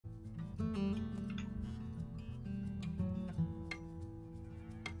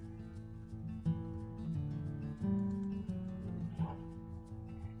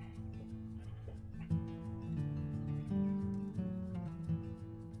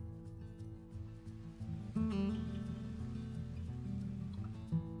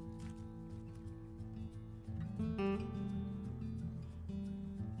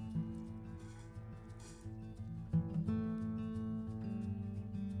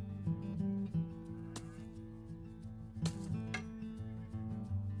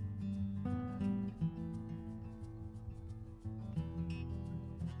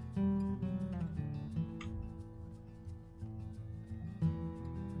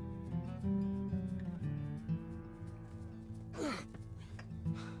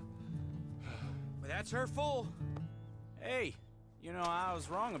That's her full. Hey, you know, I was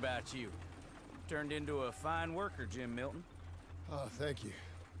wrong about you. Turned into a fine worker, Jim Milton. Oh, thank you.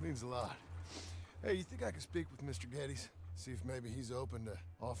 Means a lot. Hey, you think I could speak with Mr. Geddes? See if maybe he's open to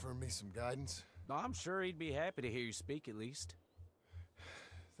offering me some guidance? I'm sure he'd be happy to hear you speak, at least.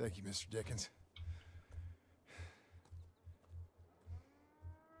 Thank you, Mr. Dickens.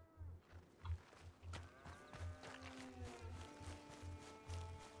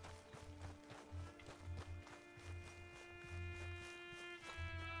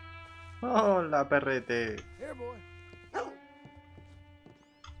 Hola, perrete. Here, boy.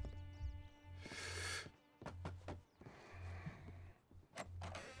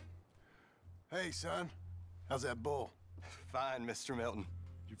 Hey, son. How's that bull? Fine, Mr. Milton.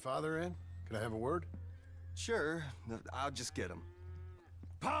 Your father in? Can I have a word? Sure, I'll just get him.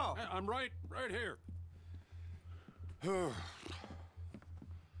 Pa! I'm right here.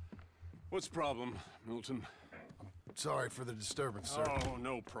 What's the problem, Milton? Sorry for the disturbance, sir. Oh,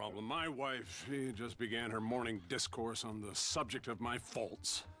 no problem. My wife, she just began her morning discourse on the subject of my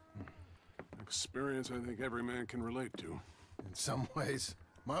faults. Experience I think every man can relate to. In some ways,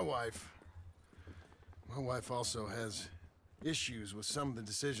 my wife also has issues with some of the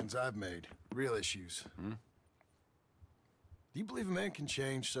decisions I've made. Real issues. Hmm? Do you believe a man can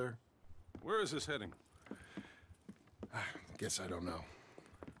change, sir? Where is this heading? I guess I don't know.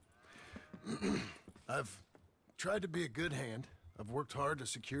 I've tried to be a good hand. I've worked hard to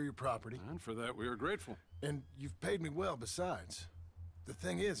secure your property. And for that, we are grateful. And you've paid me well besides. The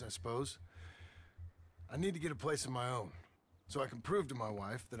thing is, I suppose, I need to get a place of my own, so I can prove to my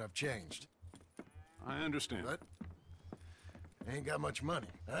wife that I've changed. I understand. But I ain't got much money.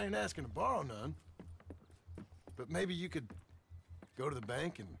 I ain't asking to borrow none. But maybe you could go to the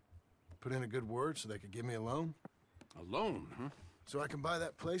bank and put in a good word so they could give me a loan? A loan, huh? So I can buy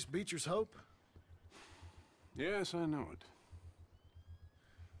that place, Beecher's Hope? Yes, I know it.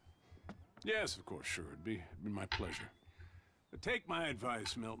 Yes, of course, sure. It'd be my pleasure. But take my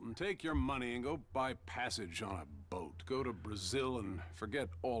advice, Milton. Take your money and go buy passage on a boat. Go to Brazil and forget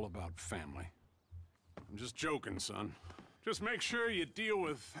all about family. I'm just joking, son. Just make sure you deal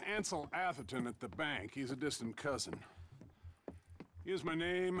with Ansel Atherton at the bank. He's a distant cousin. Here's my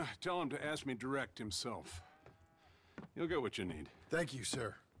name. Tell him to ask me direct himself. You'll get what you need. Thank you,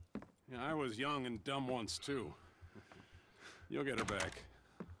 sir. Yeah, I was young and dumb once, too. You'll get her back.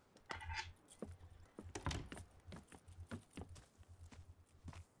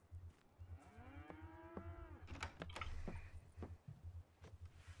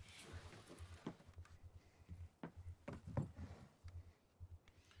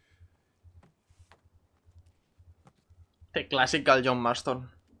 The classical John Marston.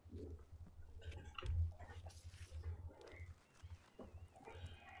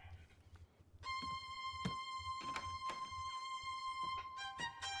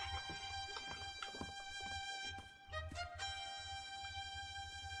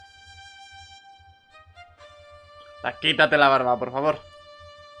 Quítate la barba, por favor.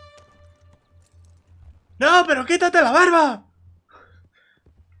 ¡No, pero quítate la barba!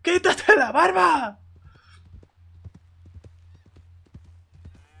 ¡Quítate la barba!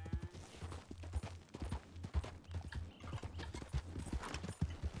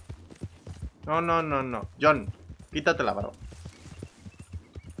 No, no, no, no. John, quítate la barba.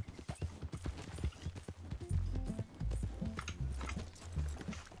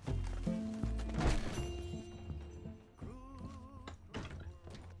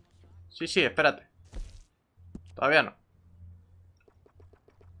 Sí, sí, espérate. Todavía no.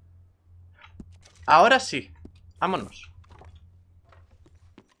 Ahora sí. Vámonos.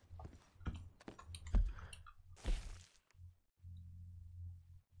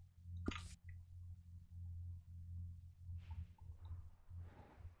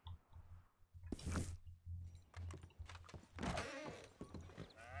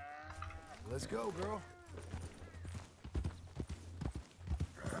 Let's go, girl.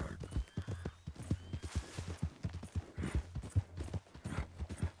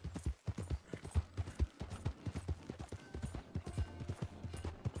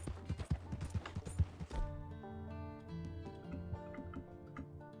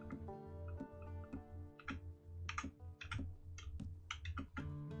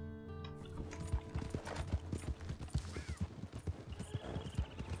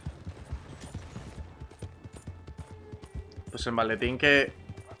 Pues el maletín que...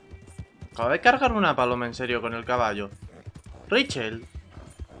 Acaba de cargar una paloma en serio con el caballo. Rachel.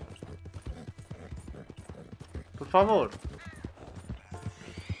 Por favor.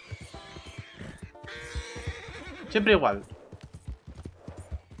 Siempre igual.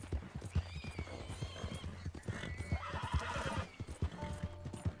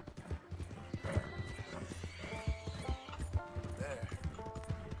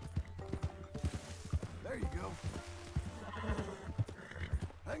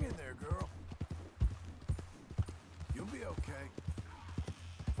 Hang in there, girl. You'll be okay.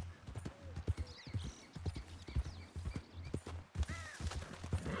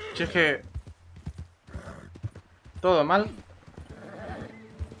 Si es que... Todo mal.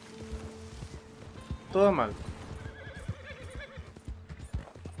 Todo mal.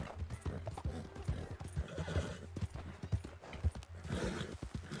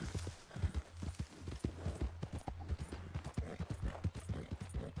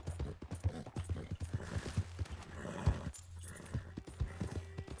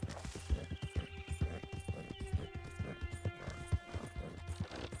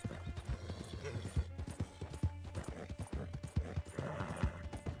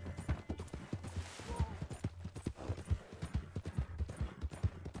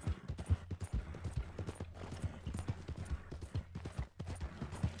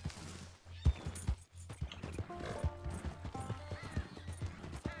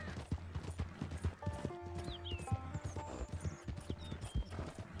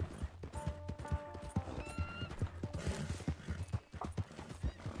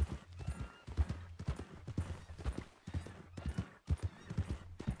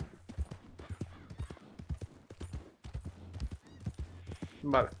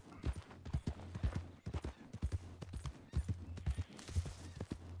 Vale.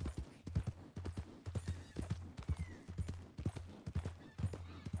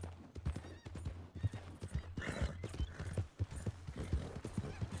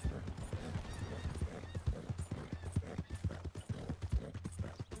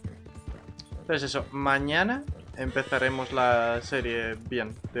 Entonces eso, mañana empezaremos la serie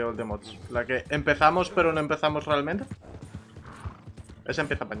bien de All the Mods. La que empezamos pero no empezamos realmente. Esa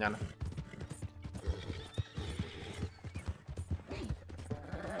empieza mañana.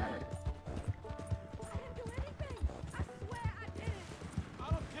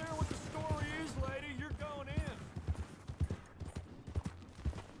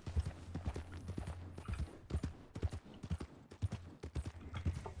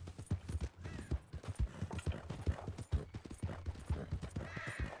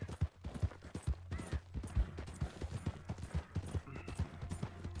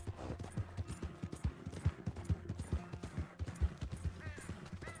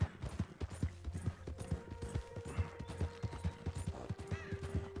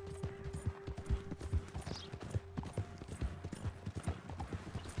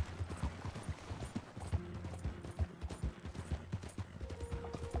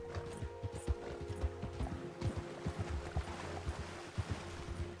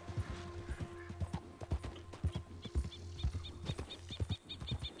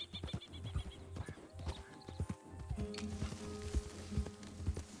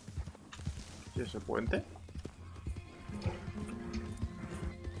 ¿Y ese puente?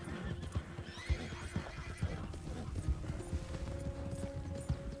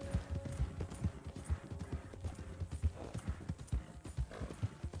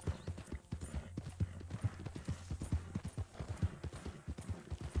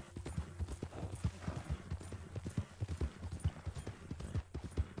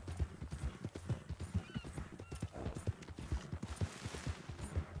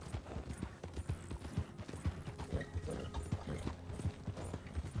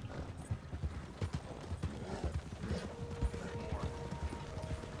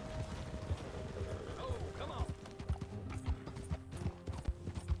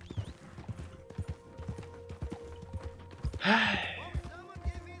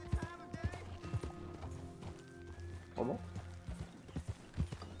 ¿Cómo?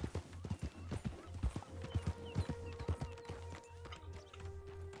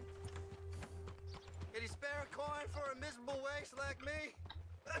 Can you spare a coin for a miserable waste like me?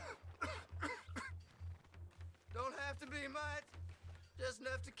 Don't have to be much, just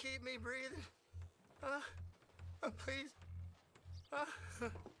enough to keep me breathing. Please. Oh,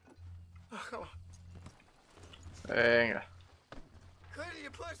 come on. Venga. Couldn't you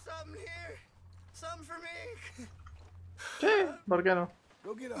put something here? Something for me? Sí, ¿por qué no?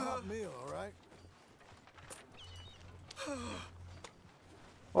 Go get a hot meal, all right?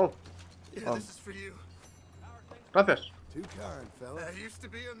 Oh, Yeah, this is for you. gracias. Too kind, fella. I used to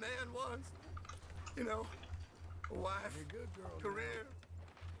be a man once. You know, a wife, You're a good girl. career.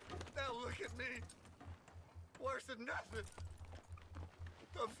 Now look at me. Worse than nothing.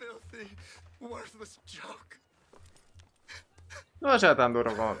 A filthy, worthless joke. No sea tan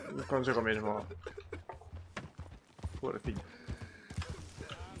duro consigo mismo. Pobrecillo.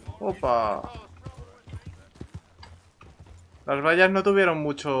 Opa. Las vallas no tuvieron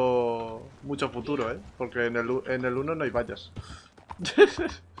mucho futuro, ¿eh? Porque en el 1 no hay vallas.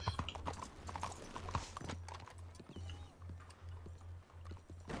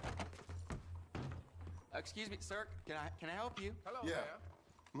 Excuse me, sir. Can I help you? Hello, yeah.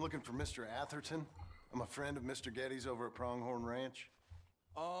 I'm looking for Mr. Atherton. I'm a friend of Mr. Getty's over at Pronghorn Ranch.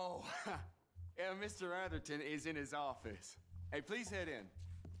 Oh, yeah, Mr. Atherton is in his office. Hey, please head in.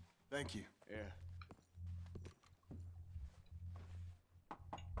 Thank you. Yeah.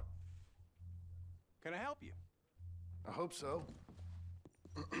 Can I help you? I hope so.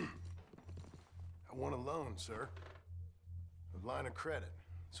 I want a loan, sir. A line of credit,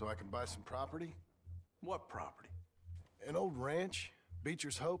 so I can buy some property. What property? An old ranch,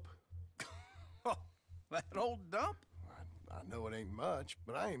 Beecher's Hope. Oh, that old dump? I know it ain't much,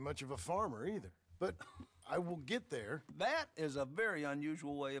 but I ain't much of a farmer either. But I will get there. That is a very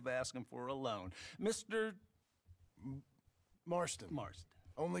unusual way of asking for a loan. Mr. Marston. Marston.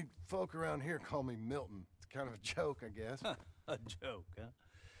 Only folk around here call me Milton. It's kind of a joke, I guess. A joke, huh?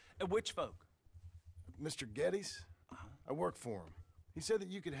 And which folk? Mr. Getty's? I work for him. He said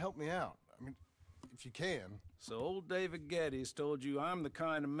that you could help me out. I mean, if you can. So old David Geddes told you I'm the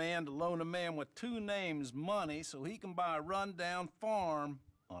kind of man to loan a man with two names money so he can buy a rundown farm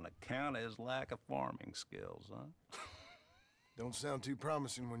on account of his lack of farming skills, huh? Don't sound too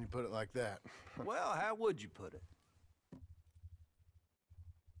promising when you put it like that. Well, how would you put it?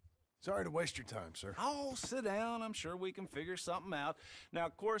 Sorry to waste your time, sir. Oh, sit down. I'm sure we can figure something out. Now,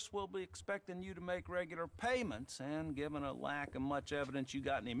 of course, we'll be expecting you to make regular payments, and given a lack of much evidence you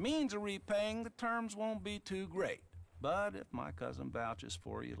got any means of repaying, the terms won't be too great. But if my cousin vouches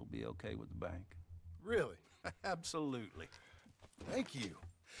for you, it'll be okay with the bank. Really? Absolutely. Thank you.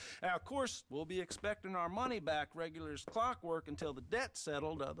 Now, of course, we'll be expecting our money back regular as clockwork until the debt's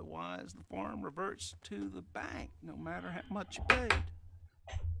settled. Otherwise, the farm reverts to the bank, no matter how much you paid.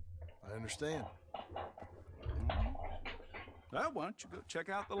 I understand. Well, why don't you go check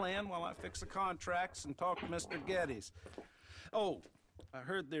out the land while I fix the contracts and talk to Mr. Geddes. Oh, I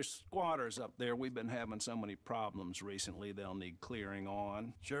heard there's squatters up there. We've been having so many problems recently, they'll need clearing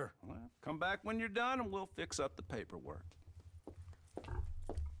on. Sure. Well, come back when you're done and we'll fix up the paperwork.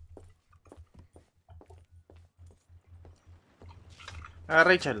 Ah,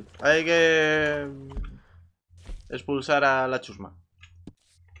 Rachel, hay que expulsar a la chusma.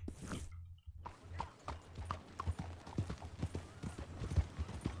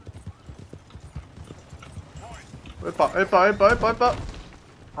 Epa, epa, epa, epa, epa.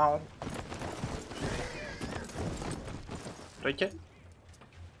 Au. Rachel.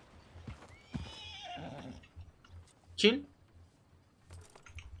 Chill.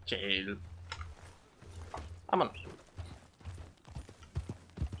 Chill. Vámonos.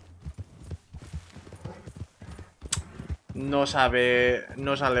 No sabe...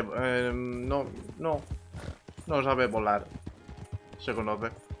 No sale... No sabe volar. Se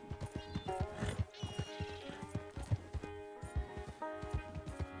conoce.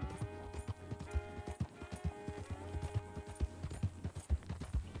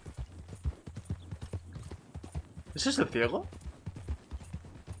 ¿Ese es el ciego?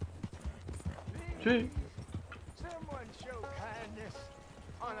 Sí. Someone show kindness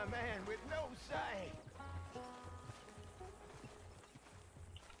on a man with no sight.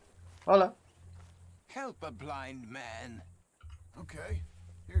 Hola. Help a blind man. Okay,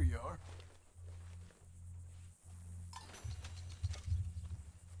 here you are.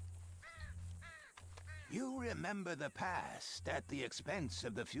 You remember the past at the expense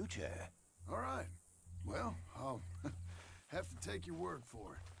of the future. All right. Well, I'll have to take your word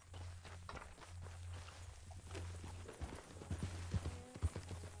for it.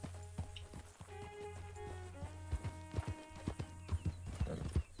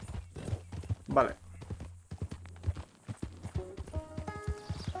 Vale.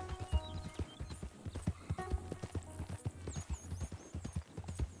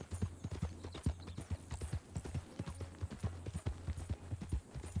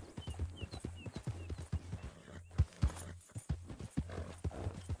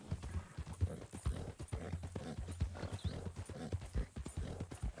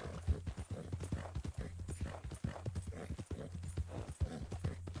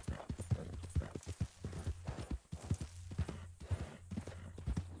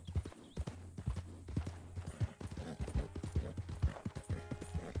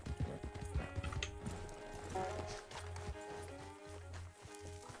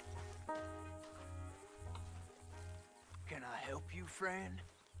 Can I help you, friend?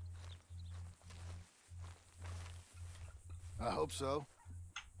 I hope so.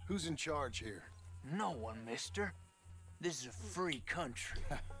 Who's in charge here? No one, mister. This is a free country.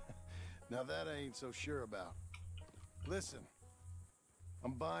 Now that I ain't so sure about. Listen,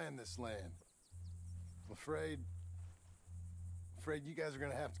 I'm buying this land. I'm afraid you guys are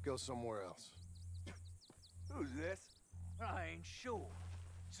gonna have to go somewhere else. Who's this? I ain't sure.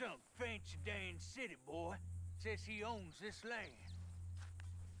 Some fancy Dan city boy says he owns this land.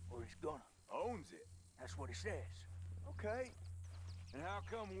 Or he's gonna. Owns it. That's what he says. Okay. And how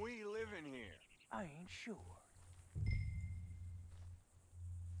come we live in here? I ain't sure.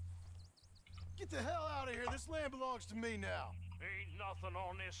 Get the hell out of here. This land belongs to me now. Ain't nothing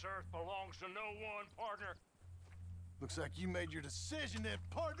on this earth belongs to no one, partner. Looks like you made your decision then,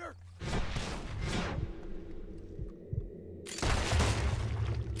 partner.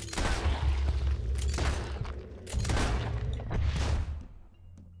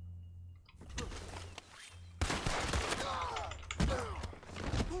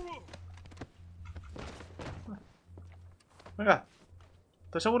 Venga.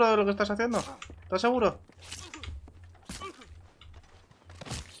 ¿Estás seguro de lo que estás haciendo? ¿Estás seguro?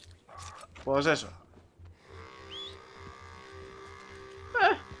 Pues eso.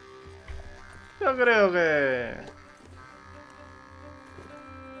 Yo creo que...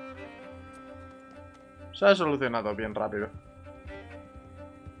 se ha solucionado bien rápido.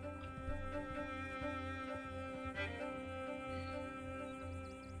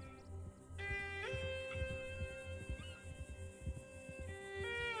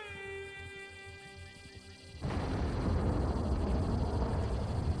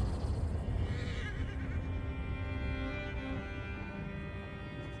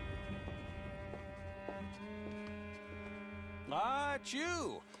 Ah, it's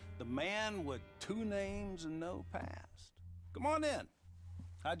you, the man with 2 names and no past. Come on in.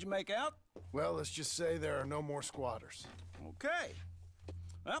 How'd you make out? Well, let's just say there are no more squatters. Okay.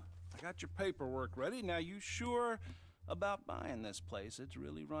 Well, I got your paperwork ready. Now, you sure about buying this place? It's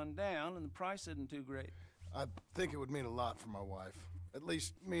really run down, and the price isn't too great. I think it would mean a lot for my wife. At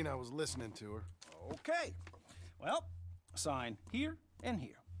least mean I was listening to her. Okay. Well, sign here and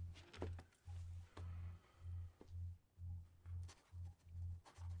here.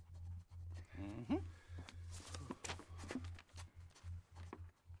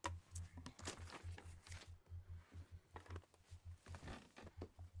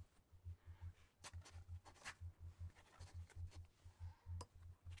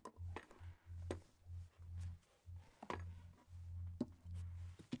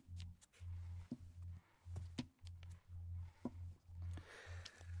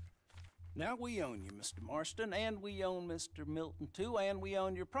 Now, we own you, Mr. Marston, and we own Mr. Milton, too, and we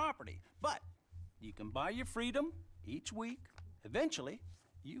own your property. But you can buy your freedom each week. Eventually,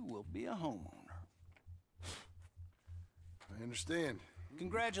 you will be a homeowner. I understand.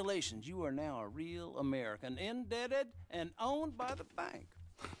 Congratulations, you are now a real American, indebted and owned by the bank.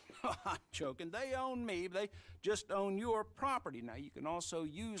 I'm joking, they own me, they just own your property. Now, you can also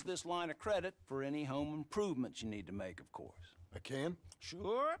use this line of credit for any home improvements you need to make, of course. I can?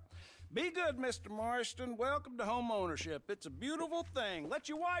 Sure. Be good, Mr. Marston. Welcome to home ownership. It's a beautiful thing. Let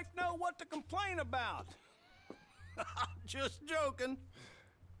your wife know what to complain about. Just joking.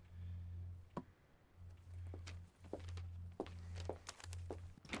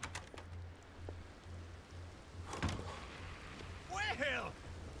 Well,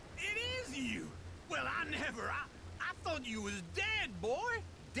 it is you. Well, I thought you was dead, boy.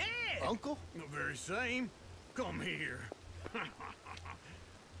 Dead. Uncle? The very same. Come here.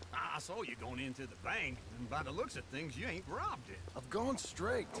 I saw you going into the bank, and by the looks of things, you ain't robbed it. I've gone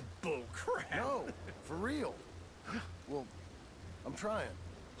straight. Bull crap. No, for real. Well, I'm trying.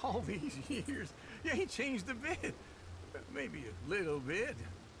 All these years, you ain't changed a bit. Maybe a little bit.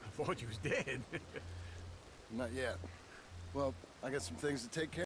 I thought you was dead. Not yet. Well, I got some things to take care of.